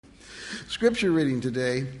Scripture reading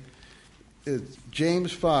today is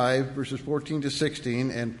James 5, verses 14 to 16,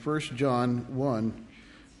 and 1 John 1,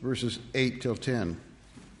 verses 8 till 10.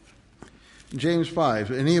 James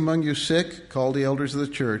 5, any among you sick, call the elders of the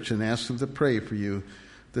church and ask them to pray for you,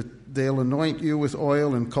 that they'll anoint you with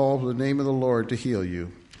oil and call for the name of the Lord to heal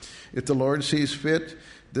you. If the Lord sees fit,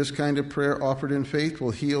 this kind of prayer offered in faith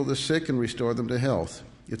will heal the sick and restore them to health.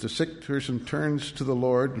 If the sick person turns to the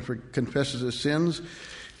Lord and confesses his sins,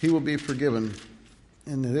 he will be forgiven,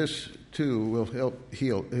 and this too will help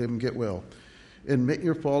heal him get well. Admit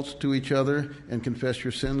your faults to each other and confess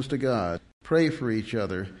your sins to God. Pray for each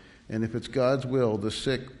other, and if it's God's will, the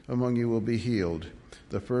sick among you will be healed.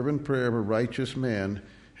 The fervent prayer of a righteous man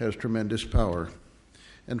has tremendous power.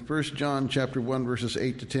 And 1 John chapter 1, verses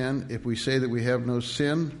 8 to 10, if we say that we have no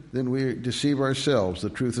sin, then we deceive ourselves.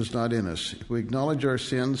 The truth is not in us. If we acknowledge our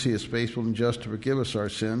sins, he is faithful and just to forgive us our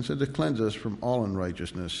sins and to cleanse us from all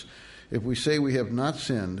unrighteousness. If we say we have not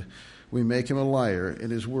sinned, we make him a liar,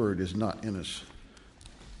 and his word is not in us.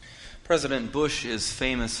 President Bush is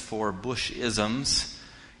famous for Bush-isms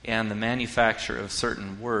and the manufacture of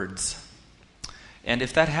certain words. And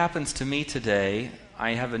if that happens to me today,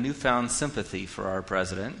 I have a newfound sympathy for our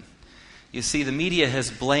president. You see, the media has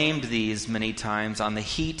blamed these many times on the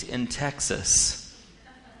heat in Texas.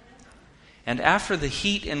 And after the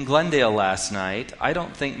heat in Glendale last night, I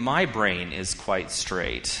don't think my brain is quite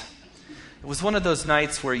straight. It was one of those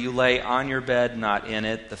nights where you lay on your bed, not in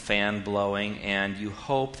it, the fan blowing, and you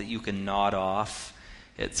hope that you can nod off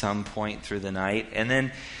at some point through the night. And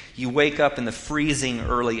then you wake up in the freezing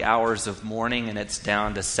early hours of morning and it's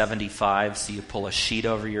down to 75, so you pull a sheet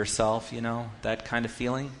over yourself, that kind of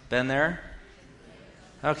feeling. Been there?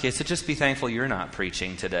 Okay, so just be thankful you're not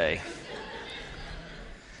preaching today.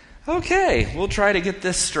 Okay, we'll try to get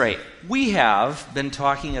this straight. We have been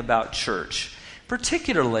talking about church.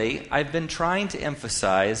 Particularly, I've been trying to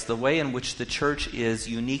emphasize the way in which the church is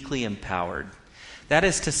uniquely empowered. That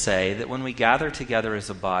is to say that when we gather together as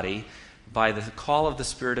a body, by the call of the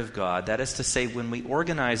Spirit of God, that is to say, when we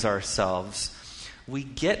organize ourselves, we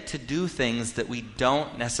get to do things that we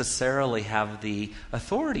don't necessarily have the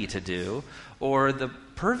authority to do, or the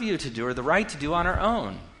purview to do, or the right to do on our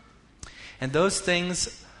own. And those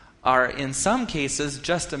things are, in some cases,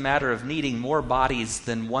 just a matter of needing more bodies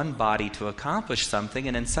than one body to accomplish something,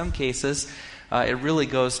 and in some cases, it really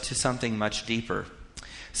goes to something much deeper.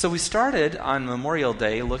 So we started on Memorial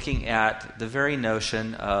Day looking at the very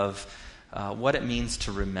notion of what it means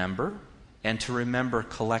to remember, and to remember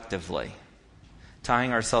collectively.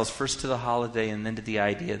 Tying ourselves first to the holiday and then to the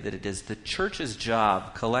idea that it is the church's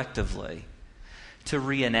job collectively to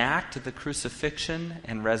reenact the crucifixion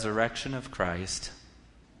and resurrection of Christ,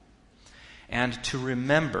 and to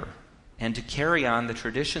remember and to carry on the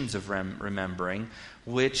traditions of remembering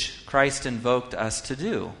which Christ invoked us to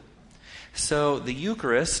do. So the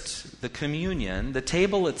Eucharist, the communion, the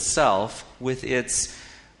table itself with its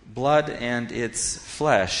blood and its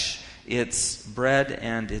flesh, its bread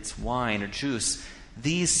and its wine or juice,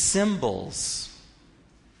 these symbols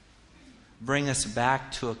bring us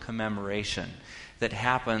back to a commemoration that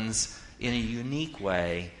happens in a unique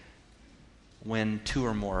way when two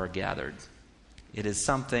or more are gathered. It is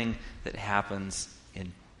something that happens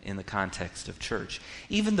in the context of church.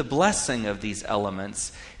 Even the blessing of these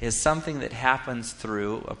elements is something that happens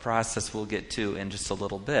through a process we'll get to in just a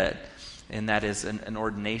little bit. And that is an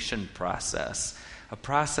ordination process, a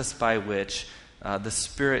process by which the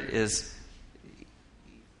Spirit is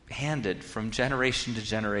handed from generation to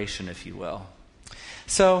generation, if you will.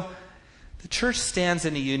 So the church stands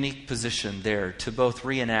in a unique position there to both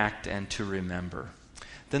reenact and to remember.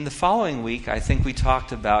 Then the following week, I think we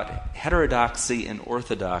talked about heterodoxy and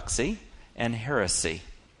orthodoxy and heresy,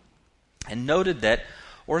 and noted that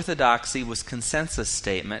orthodoxy was consensus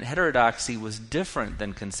statement. Heterodoxy was different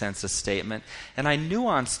than consensus statement. And I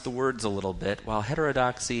nuanced the words a little bit. While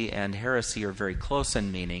heterodoxy and heresy are very close in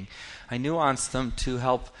meaning, I nuanced them to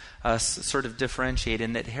help us sort of differentiate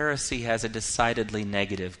in that heresy has a decidedly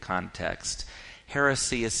negative context.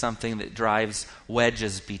 Heresy is something that drives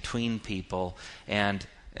wedges between people and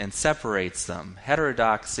separates them.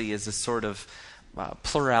 Heterodoxy is a sort of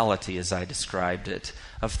plurality, as I described it,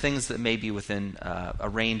 of things that may be within a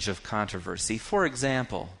range of controversy. For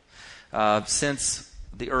example, since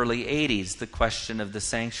the early 80s, the question of the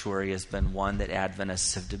sanctuary has been one that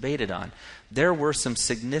Adventists have debated on. There were some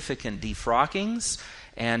significant defrockings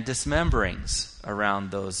and dismemberings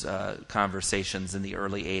around those conversations in the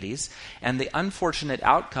early 80s, and the unfortunate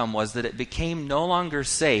outcome was that it became no longer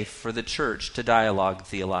safe for the church to dialogue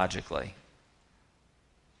theologically.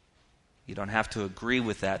 You don't have to agree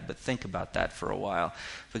with that, but think about that for a while,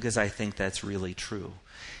 because I think that's really true.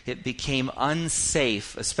 It became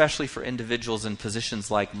unsafe, especially for individuals in positions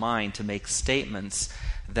like mine, to make statements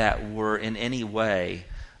that were in any way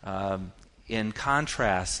in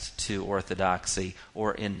contrast to orthodoxy,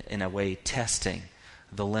 or in a way testing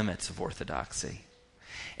the limits of orthodoxy.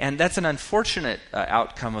 And that's an unfortunate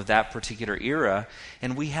outcome of that particular era,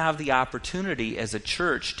 and we have the opportunity as a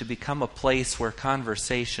church to become a place where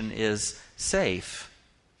conversation is safe,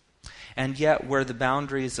 and yet where the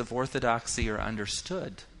boundaries of orthodoxy are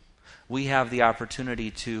understood. We have the opportunity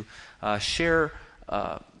to share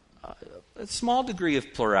a small degree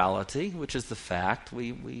of plurality, which is the fact.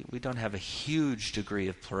 We don't have a huge degree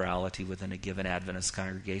of plurality within a given Adventist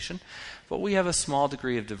congregation, but we have a small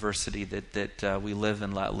degree of diversity that we live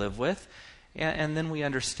and let live with. And then we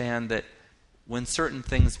understand that when certain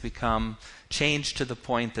things become changed to the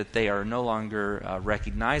point that they are no longer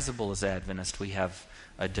recognizable as Adventist, we have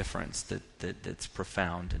a difference that's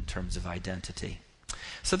profound in terms of identity.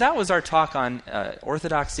 So that was our talk on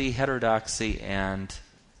orthodoxy, heterodoxy, and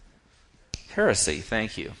heresy.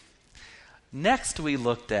 Thank you. Next, we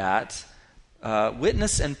looked at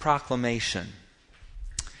witness and proclamation.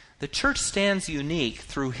 The church stands unique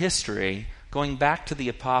through history, going back to the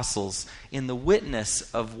apostles, in the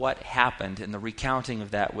witness of what happened, in the recounting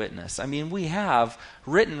of that witness. I mean, we have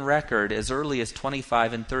written record as early as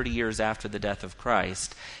 25 and 30 years after the death of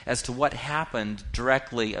Christ as to what happened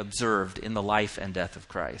directly observed in the life and death of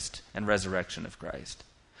Christ and resurrection of Christ.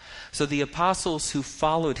 So the apostles who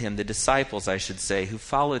followed him, the disciples, I should say, who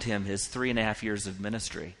followed him his 3.5 years of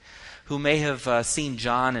ministry, who may have seen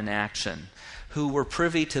John in action, who were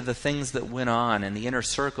privy to the things that went on in the inner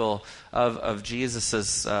circle of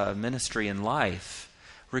Jesus' ministry and life,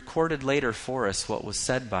 recorded later for us what was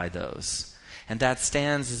said by those. And that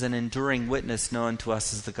stands as an enduring witness known to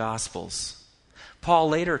us as the Gospels. Paul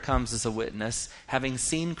later comes as a witness, having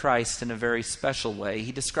seen Christ in a very special way.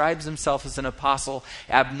 He describes himself as an apostle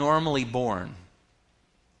abnormally born,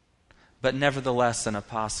 but nevertheless an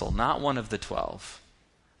apostle, not one of the 12.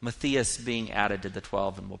 Matthias being added to the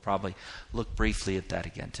 12, and we'll probably look briefly at that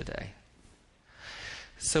again today.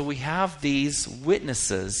 So we have these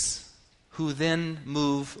witnesses who then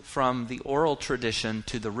move from the oral tradition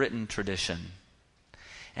to the written tradition,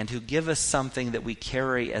 and who give us something that we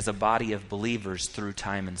carry as a body of believers through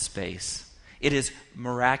time and space. It is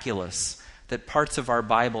miraculous that parts of our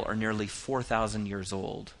Bible are nearly 4,000 years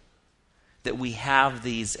old, that we have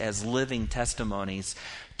these as living testimonies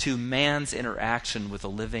to man's interaction with a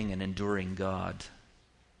living and enduring God,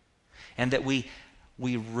 and that we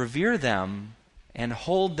revere them and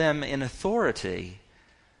hold them in authority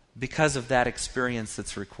because of that experience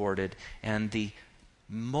that's recorded and the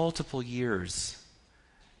multiple years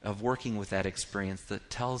of working with that experience that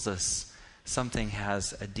tells us something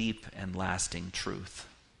has a deep and lasting truth,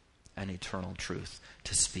 an eternal truth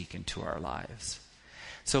to speak into our lives.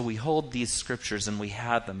 So we hold these scriptures and we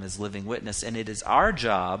have them as living witness, and it is our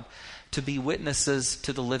job to be witnesses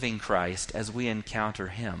to the living Christ as we encounter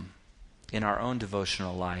him in our own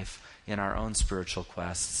devotional life, in our own spiritual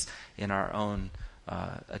quests, in our own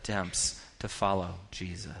attempts to follow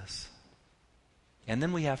Jesus. And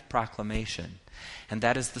then we have proclamation. And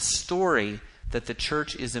that is the story that the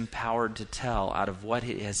church is empowered to tell out of what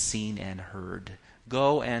it has seen and heard.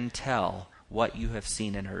 Go and tell what you have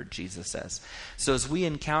seen and heard, Jesus says. So as we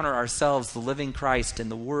encounter ourselves, the living Christ, in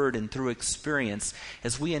the Word and through experience,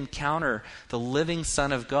 as we encounter the living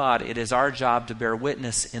Son of God, it is our job to bear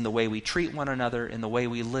witness in the way we treat one another, in the way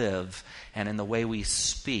we live, and in the way we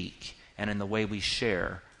speak, and in the way we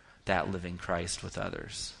share that living Christ with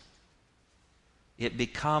others. It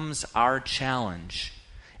becomes our challenge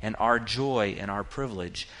and our joy and our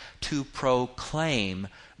privilege to proclaim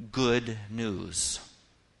good news.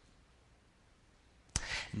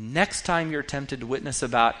 Next time you're tempted to witness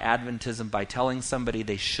about Adventism by telling somebody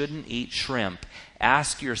they shouldn't eat shrimp,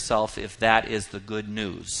 ask yourself if that is the good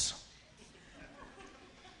news.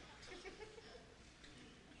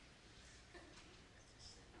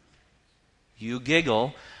 You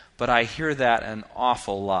giggle, but I hear that an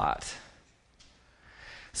awful lot.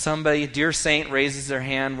 Somebody, dear saint, raises their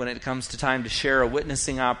hand when it comes to time to share a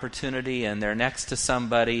witnessing opportunity, and they're next to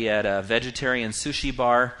somebody at a vegetarian sushi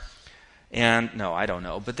bar. And, no, I don't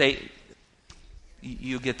know, but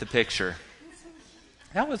you get the picture.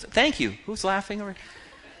 Thank you. Who's laughing?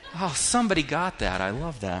 Oh, somebody got that. I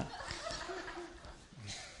love that.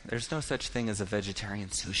 There's no such thing as a vegetarian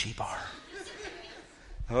sushi bar.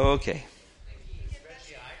 Okay.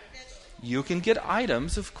 You can get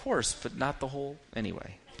items, of course, but not the whole.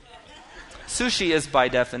 Anyway. Sushi is by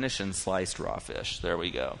definition sliced raw fish. There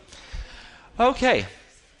we go. Okay.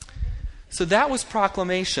 So that was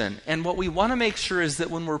proclamation. And what we want to make sure is that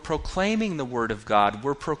when we're proclaiming the Word of God,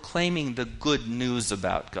 we're proclaiming the good news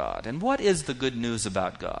about God. And what is the good news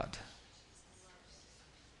about God?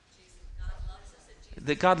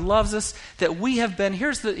 That God loves us, that we have been,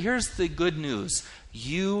 here's the good news.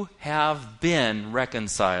 You have been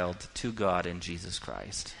reconciled to God in Jesus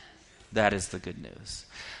Christ. That is the good news.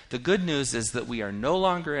 The good news is that we are no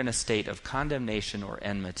longer in a state of condemnation or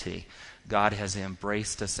enmity. God has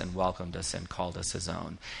embraced us and welcomed us and called us his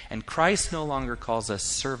own. And Christ no longer calls us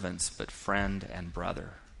servants, but friend and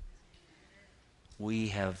brother. We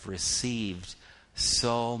have received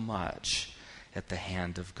so much at the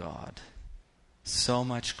hand of God. So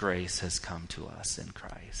much grace has come to us in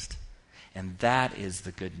Christ. And that is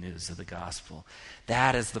the good news of the gospel.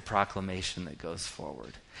 That is the proclamation that goes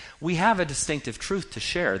forward. We have a distinctive truth to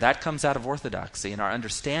share. That comes out of orthodoxy and our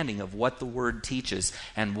understanding of what the Word teaches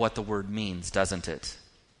and what the Word means, doesn't it?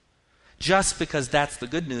 Just because that's the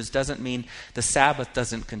good news doesn't mean the Sabbath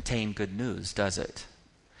doesn't contain good news, does it?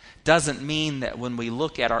 Doesn't mean that when we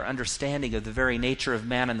look at our understanding of the very nature of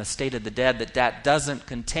man and the state of the dead, that doesn't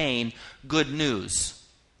contain good news.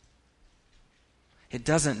 It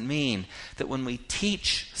doesn't mean that when we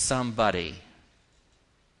teach somebody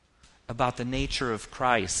about the nature of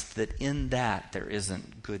Christ, that in that there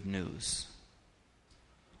isn't good news.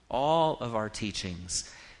 All of our teachings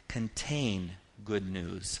contain good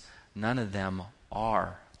news. None of them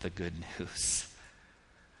are the good news.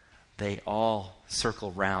 They all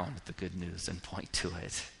circle round the good news and point to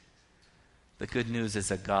it. The good news is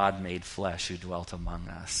a God made flesh who dwelt among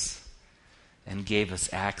us and gave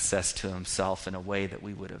us access to himself in a way that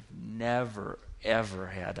we would have never, ever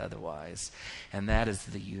had otherwise. And that is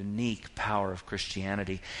the unique power of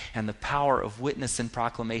Christianity and the power of witness and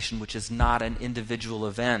proclamation, which is not an individual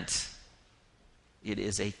event. It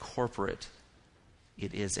is a corporate,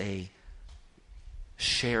 it is a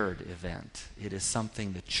shared event. It is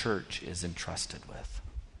something the church is entrusted with.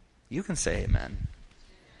 You can say amen.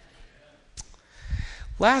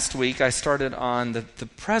 Last week, I started on the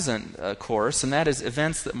present course, and that is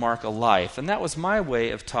events that mark a life. And that was my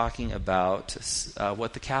way of talking about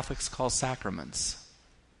what the Catholics call sacraments.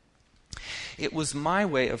 It was my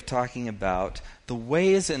way of talking about the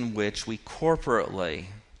ways in which we corporately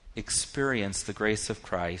experience the grace of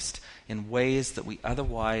Christ in ways that we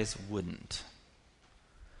otherwise wouldn't.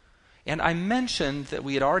 And I mentioned that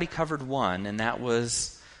we had already covered one, and that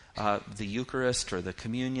was the Eucharist or the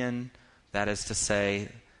communion. That is to say,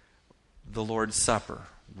 the Lord's Supper.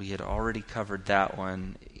 We had already covered that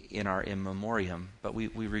one in our In Memoriam, but we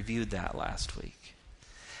reviewed that last week.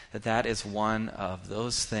 That is one of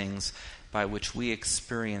those things by which we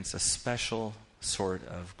experience a special sort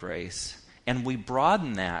of grace. And we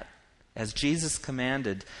broaden that, as Jesus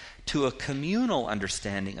commanded, to a communal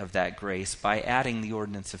understanding of that grace by adding the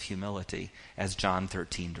ordinance of humility, as John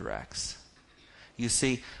 13 directs. You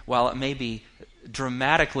see, while it may be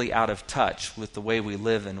dramatically out of touch with the way we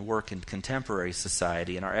live and work in contemporary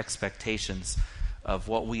society and our expectations of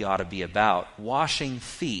what we ought to be about, washing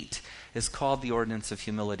feet is called the ordinance of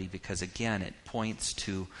humility because, again, it points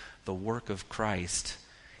to the work of Christ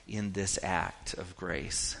in this act of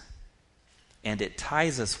grace. And it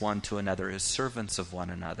ties us one to another as servants of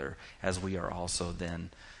one another, as we are also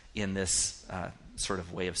then, in this sort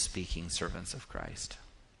of way of speaking, servants of Christ.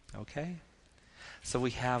 Okay? So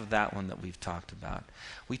we have that one that we've talked about.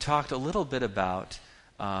 We talked a little bit about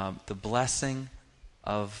the blessing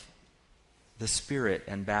of the Spirit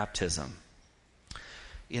and baptism.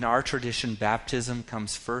 In our tradition, baptism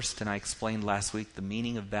comes first, and I explained last week the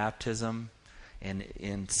meaning of baptism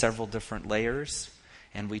in several different layers.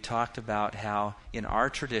 And we talked about how in our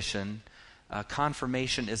tradition,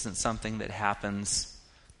 confirmation isn't something that happens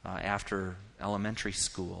after elementary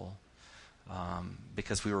school.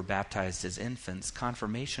 Because we were baptized as infants.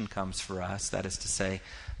 Confirmation comes for us, that is to say,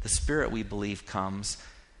 the Spirit, we believe, comes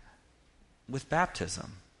with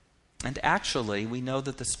baptism. And actually, we know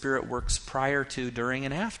that the Spirit works prior to, during,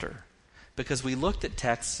 and after. Because we looked at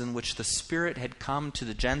texts in which the Spirit had come to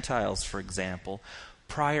the Gentiles, for example,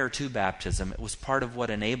 prior to baptism. It was part of what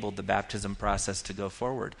enabled the baptism process to go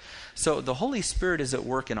forward. So the Holy Spirit is at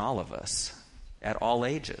work in all of us, at all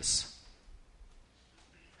ages.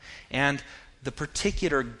 And the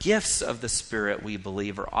particular gifts of the Spirit, we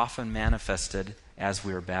believe, are often manifested as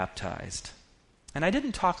we are baptized. And I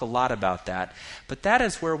didn't talk a lot about that, but that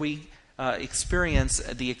is where we experience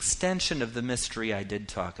the extension of the mystery I did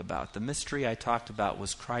talk about. The mystery I talked about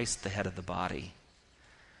was Christ, the head of the body,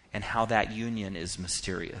 and how that union is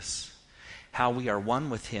mysterious. How we are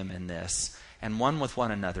one with him in this, and one with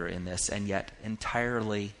one another in this, and yet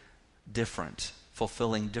entirely different,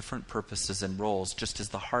 fulfilling different purposes and roles, just as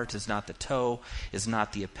the heart is not the toe, is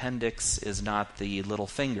not the appendix, is not the little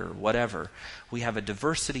finger, whatever. We have a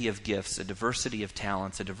diversity of gifts, a diversity of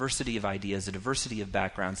talents, a diversity of ideas, a diversity of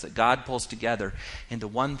backgrounds that God pulls together into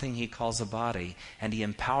one thing he calls a body, and he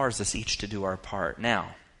empowers us each to do our part.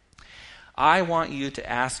 Now, I want you to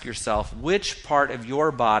ask yourself which part of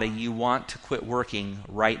your body you want to quit working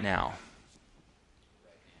right now.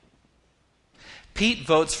 Pete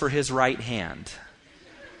votes for his right hand.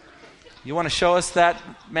 You want to show us that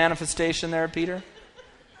manifestation there, Peter?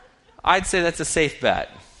 I'd say that's a safe bet.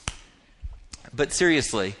 But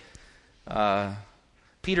seriously,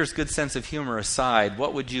 Peter's good sense of humor aside,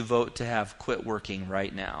 what would you vote to have quit working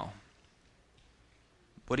right now?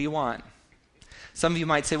 What do you want? Some of you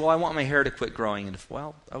might say, well, I want my hair to quit growing. And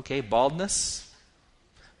well, okay, baldness.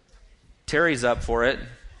 Terry's up for it.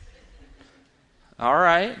 All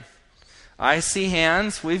right. I see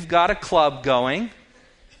hands. We've got a club going.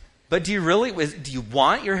 But do you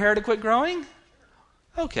want your hair to quit growing?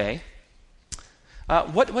 Okay.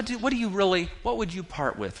 What would you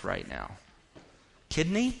part with right now?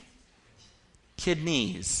 Kidney?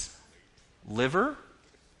 Kidneys. Liver?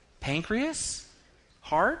 Pancreas?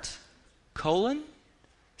 Heart? Colon?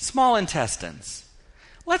 Small intestines.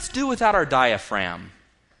 Let's do without our diaphragm.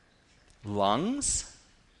 Lungs?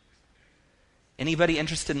 Anybody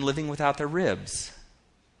interested in living without their ribs?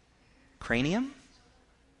 Cranium?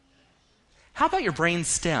 How about your brain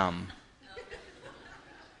stem?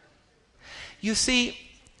 You see,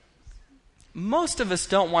 most of us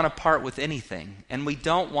don't want to part with anything, and we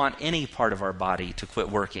don't want any part of our body to quit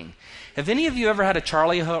working. Have any of you ever had a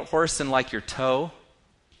Charlie horse in like your toe?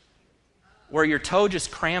 Where your toe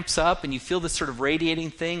just cramps up and you feel this sort of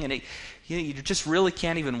radiating thing and you just really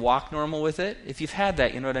can't even walk normal with it? If you've had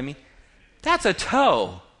that, you know what I mean? That's a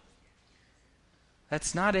toe.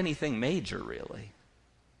 That's not anything major, really.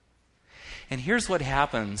 And here's what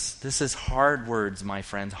happens. This is hard words, my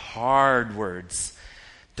friends. Hard words.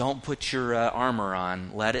 Don't put your armor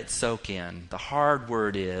on. Let it soak in. The hard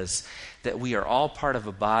word is that we are all part of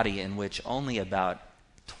a body in which only about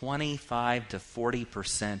 25 to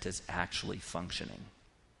 40% is actually functioning.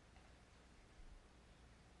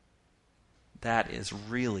 That is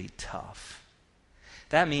really tough.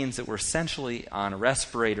 That means that we're essentially on a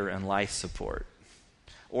respirator and life support,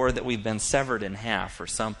 or that we've been severed in half or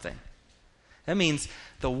something. That means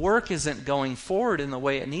the work isn't going forward in the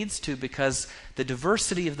way it needs to because the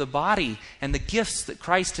diversity of the body and the gifts that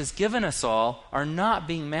Christ has given us all are not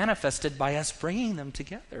being manifested by us bringing them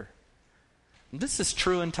together. This is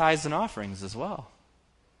true in tithes and offerings as well.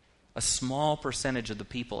 A small percentage of the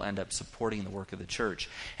people end up supporting the work of the church.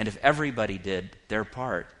 And if everybody did their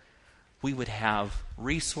part, we would have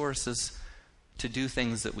resources to do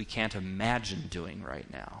things that we can't imagine doing right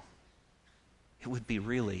now. It would be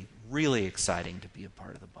really, really exciting to be a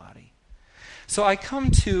part of the body. So I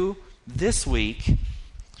come to this week,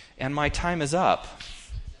 and my time is up.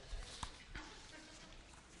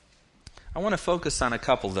 I want to focus on a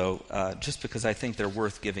couple, though, just because I think they're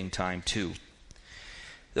worth giving time to.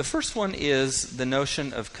 The first one is the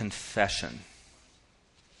notion of confession.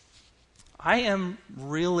 I am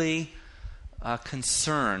really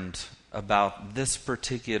concerned about this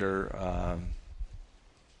particular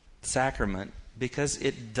sacrament because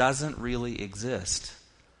it doesn't really exist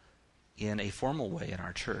in a formal way in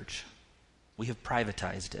our church. We have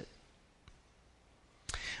privatized it.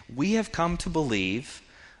 We have come to believe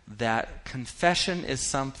that confession is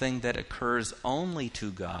something that occurs only to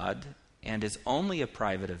God and is only a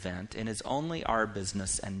private event and is only our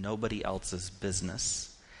business and nobody else's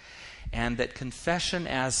business. And that confession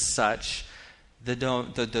as such, the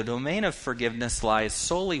domain of forgiveness lies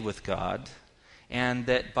solely with God, and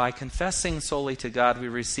that by confessing solely to God, we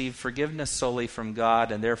receive forgiveness solely from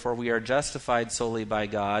God, and therefore we are justified solely by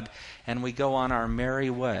God, and we go on our merry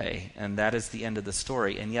way, and that is the end of the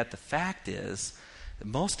story. And yet the fact is that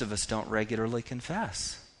most of us don't regularly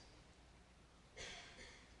confess.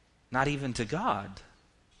 Not even to God.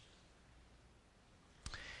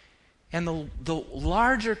 And the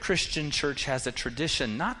larger Christian church has a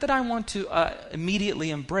tradition, not that I want to immediately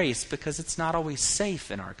embrace because it's not always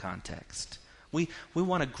safe in our context. We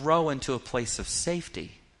want to grow into a place of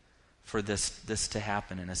safety for this to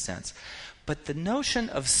happen in a sense. But the notion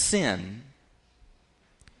of sin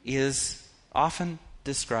is often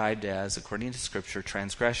described as, according to Scripture,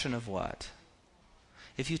 transgression of what?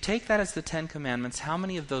 If you take that as the Ten Commandments, how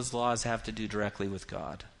many of those laws have to do directly with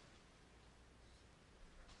God?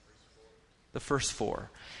 The first 4.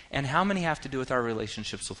 And how many have to do with our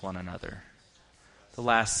relationships with one another? The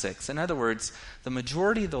last 6. In other words, the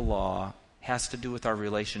majority of the law has to do with our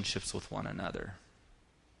relationships with one another.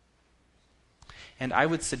 And I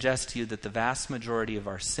would suggest to you that the vast majority of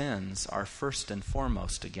our sins are first and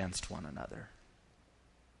foremost against one another.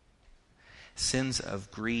 Sins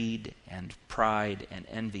of greed and pride and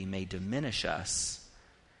envy may diminish us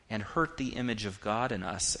and hurt the image of God in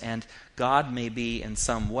us, and God may be in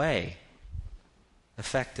some way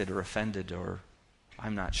affected or offended, or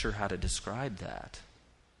I'm not sure how to describe that.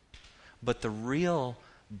 But the real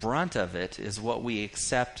brunt of it is what we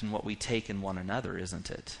accept and what we take in one another,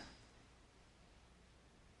 isn't it?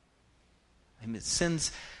 I mean,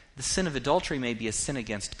 the sin of adultery may be a sin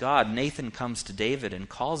against God. Nathan comes to David and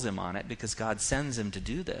calls him on it because God sends him to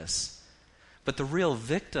do this. But the real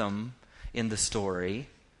victim in the story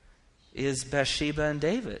is Bathsheba and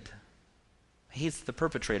David. He's the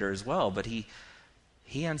perpetrator as well, but he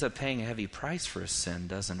ends up paying a heavy price for his sin,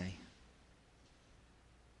 doesn't he?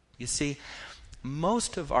 You see,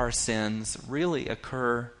 most of our sins really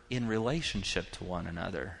occur in relationship to one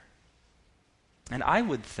another. And I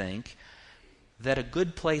would think that a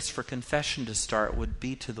good place for confession to start would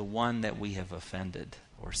be to the one that we have offended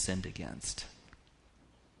or sinned against.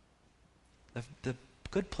 The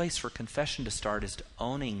good place for confession to start is to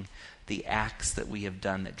owning the acts that we have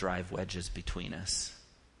done that drive wedges between us.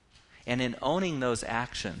 And in owning those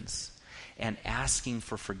actions and asking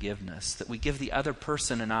for forgiveness, that we give the other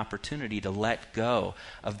person an opportunity to let go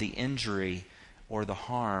of the injury or the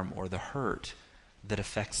harm or the hurt that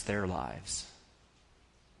affects their lives.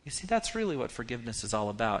 You see, that's really what forgiveness is all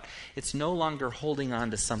about. It's no longer holding on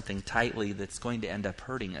to something tightly that's going to end up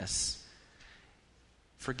hurting us.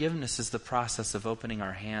 Forgiveness is the process of opening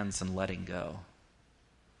our hands and letting go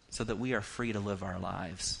so that we are free to live our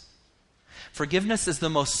lives. Forgiveness is the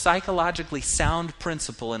most psychologically sound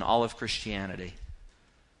principle in all of Christianity.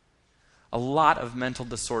 A lot of mental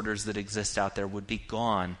disorders that exist out there would be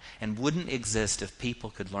gone and wouldn't exist if people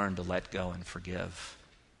could learn to let go and forgive.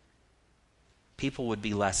 People would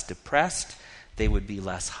be less depressed. They would be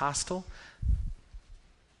less hostile.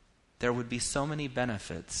 There would be so many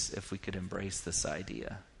benefits if we could embrace this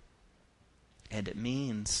idea. And it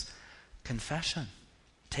means confession,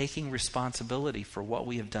 taking responsibility for what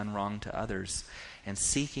we have done wrong to others and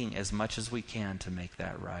seeking as much as we can to make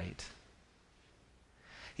that right.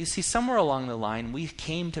 You see, somewhere along the line, we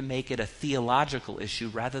came to make it a theological issue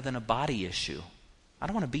rather than a body issue. I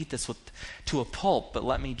don't want to beat this to a pulp, but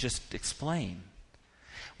let me just explain.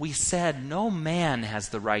 We said no man has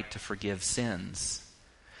the right to forgive sins.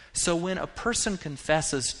 So when a person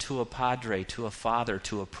confesses to a padre, to a father,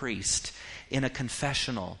 to a priest in a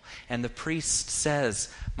confessional, and the priest says,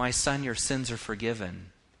 "My son, your sins are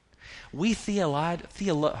forgiven," we theologized.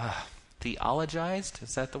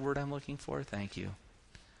 Is that the word I'm looking for? Thank you.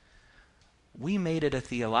 We made it a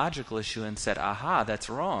theological issue and said, aha, that's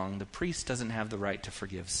wrong. The priest doesn't have the right to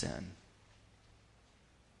forgive sin.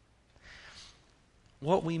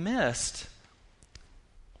 What we missed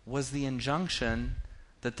was the injunction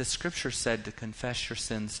that the Scripture said to confess your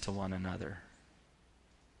sins to one another.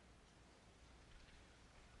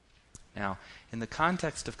 Now, in the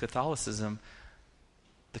context of Catholicism,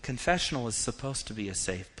 the confessional is supposed to be a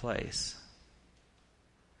safe place.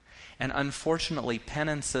 And unfortunately,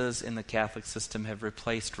 penances in the Catholic system have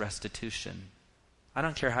replaced restitution. I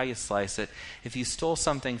don't care how you slice it. If you stole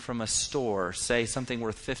something from a store, say something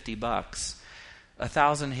worth $50,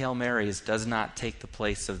 1,000 Hail Marys does not take the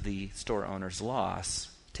place of the store owner's loss.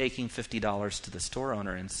 Taking $50 to the store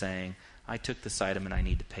owner and saying, I took this item and I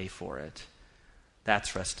need to pay for it.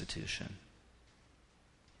 That's restitution.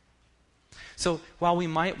 So while we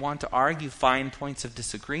might want to argue fine points of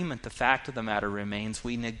disagreement, the fact of the matter remains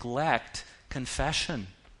we neglect confession.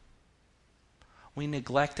 We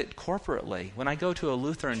neglect it corporately. When I go to a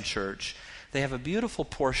Lutheran church, they have a beautiful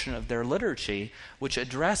portion of their liturgy which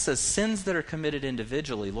addresses sins that are committed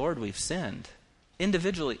individually. Lord, we've sinned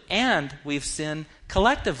individually, and we've sinned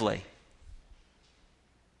collectively.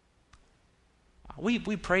 We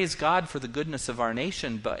praise God for the goodness of our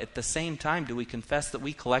nation, but at the same time, do we confess that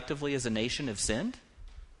we collectively as a nation have sinned?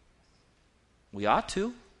 We ought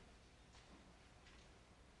to.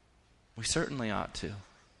 We certainly ought to.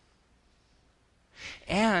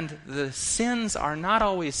 And the sins are not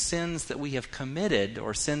always sins that we have committed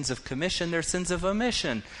or sins of commission, they're sins of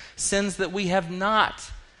omission. Sins that we have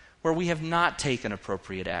not, where we have not taken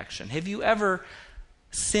appropriate action. Have you ever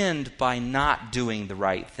sinned by not doing the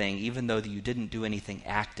right thing, even though you didn't do anything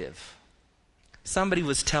active? Somebody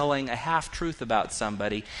was telling a half-truth about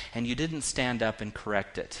somebody, and you didn't stand up and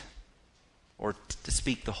correct it, or to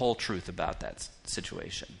speak the whole truth about that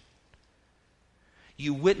situation.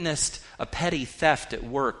 You witnessed a petty theft at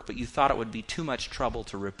work, but you thought it would be too much trouble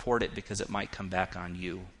to report it because it might come back on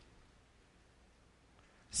you.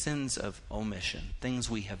 Sins of omission, things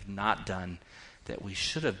we have not done that we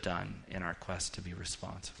should have done in our quest to be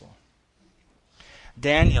responsible.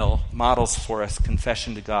 Daniel models for us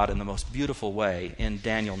confession to God in the most beautiful way in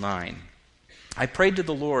Daniel 9. I prayed to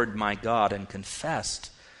the Lord my God and confessed,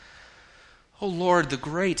 O Lord, the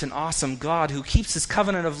great and awesome God who keeps his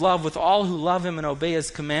covenant of love with all who love him and obey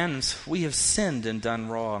his commands, we have sinned and done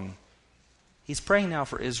wrong. He's praying now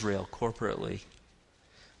for Israel corporately.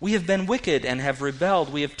 We have been wicked and have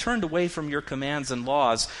rebelled. We have turned away from your commands and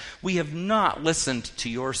laws. We have not listened to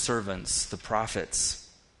your servants, the prophets,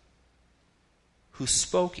 who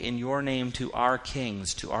spoke in your name to our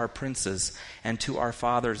kings, to our princes, and to our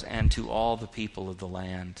fathers, and to all the people of the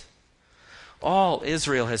land. All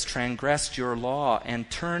Israel has transgressed your law and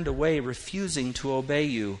turned away, refusing to obey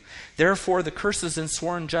you. Therefore, the curses and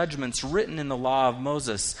sworn judgments written in the law of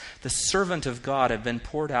Moses, the servant of God, have been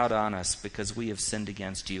poured out on us because we have sinned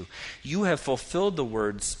against you. You have fulfilled the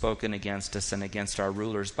words spoken against us and against our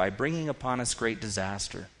rulers by bringing upon us great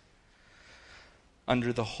disaster.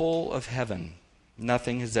 Under the whole of heaven,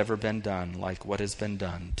 nothing has ever been done like what has been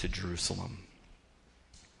done to Jerusalem.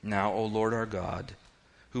 Now, O Lord our God,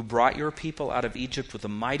 who brought your people out of Egypt with a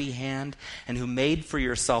mighty hand, and who made for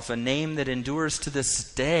yourself a name that endures to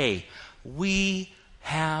this day, we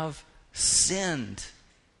have sinned.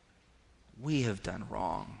 We have done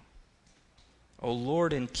wrong. O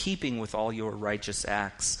Lord, in keeping with all your righteous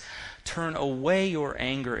acts, turn away your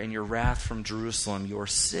anger and your wrath from Jerusalem, your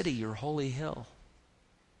city, your holy hill.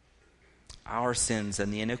 Our sins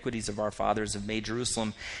and the iniquities of our fathers have made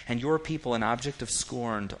Jerusalem and your people an object of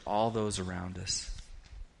scorn to all those around us.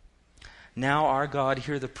 Now, our God,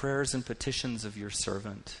 hear the prayers and petitions of your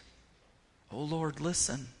servant. O Lord,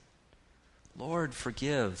 listen. Lord,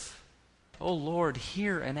 forgive. O Lord,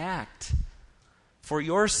 hear and act. For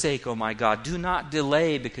your sake, O my God, do not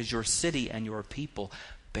delay, because your city and your people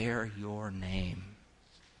bear your name.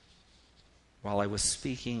 While I was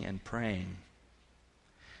speaking and praying,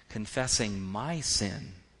 confessing my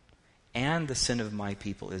sin and the sin of my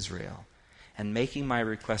people Israel, and making my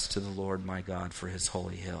request to the Lord my God for his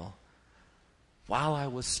holy hill, while I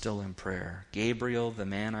was still in prayer, Gabriel, the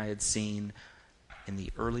man I had seen in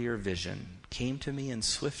the earlier vision, came to me in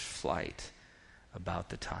swift flight about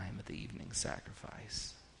the time of the evening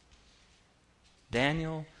sacrifice.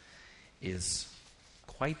 Daniel is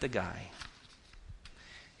quite the guy.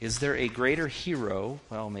 Is there a greater hero?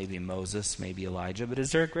 Well, maybe Moses, maybe Elijah, but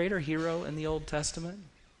is there a greater hero in the Old Testament?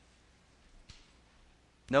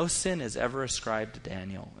 No sin is ever ascribed to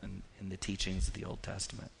Daniel in the teachings of the Old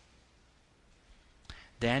Testament.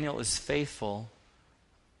 Daniel is faithful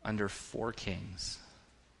under 4 kings.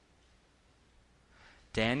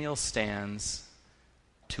 Daniel stands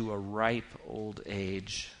to a ripe old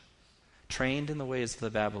age, trained in the ways of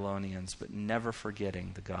the Babylonians, but never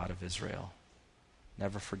forgetting the God of Israel,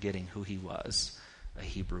 never forgetting who he was, a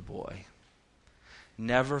Hebrew boy,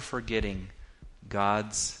 never forgetting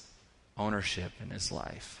God's ownership in his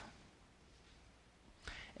life.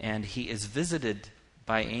 And he is visited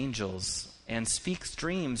by angels and speaks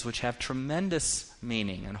dreams which have tremendous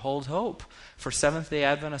meaning and hold hope for Seventh-day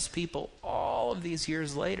Adventist people all of these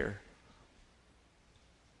years later.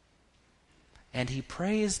 And he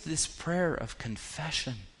prays this prayer of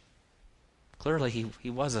confession. Clearly he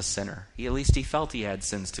was a sinner. At least he felt he had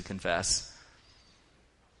sins to confess.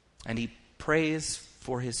 And he prays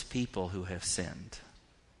for his people who have sinned.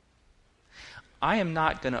 I am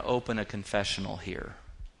not going to open a confessional here.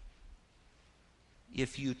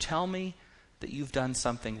 If you tell me that you've done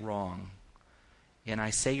something wrong, and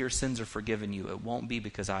I say your sins are forgiven you, it won't be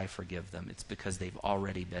because I forgive them. It's because they've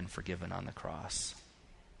already been forgiven on the cross.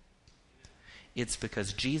 It's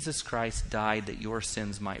because Jesus Christ died that your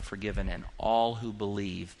sins might be forgiven, and all who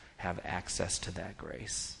believe have access to that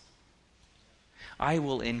grace. I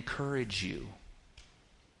will encourage you.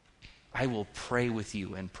 I will pray with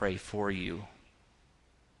you and pray for you.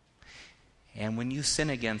 And when you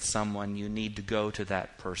sin against someone, you need to go to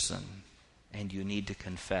that person and you need to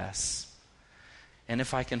confess. And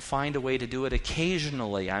if I can find a way to do it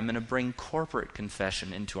occasionally, I'm going to bring corporate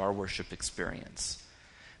confession into our worship experience.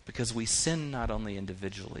 Because we sin not only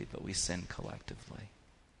individually, but we sin collectively.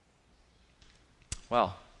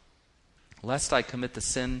 Well, lest I commit the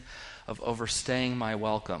sin of overstaying my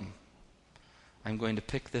welcome, I'm going to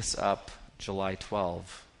pick this up July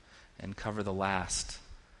 12 and cover the last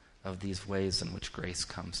of these ways in which grace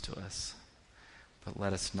comes to us. But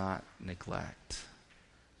let us not neglect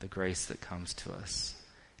the grace that comes to us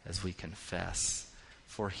as we confess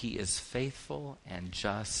for he is faithful and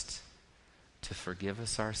just to forgive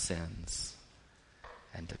us our sins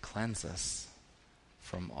and to cleanse us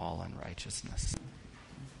from all unrighteousness.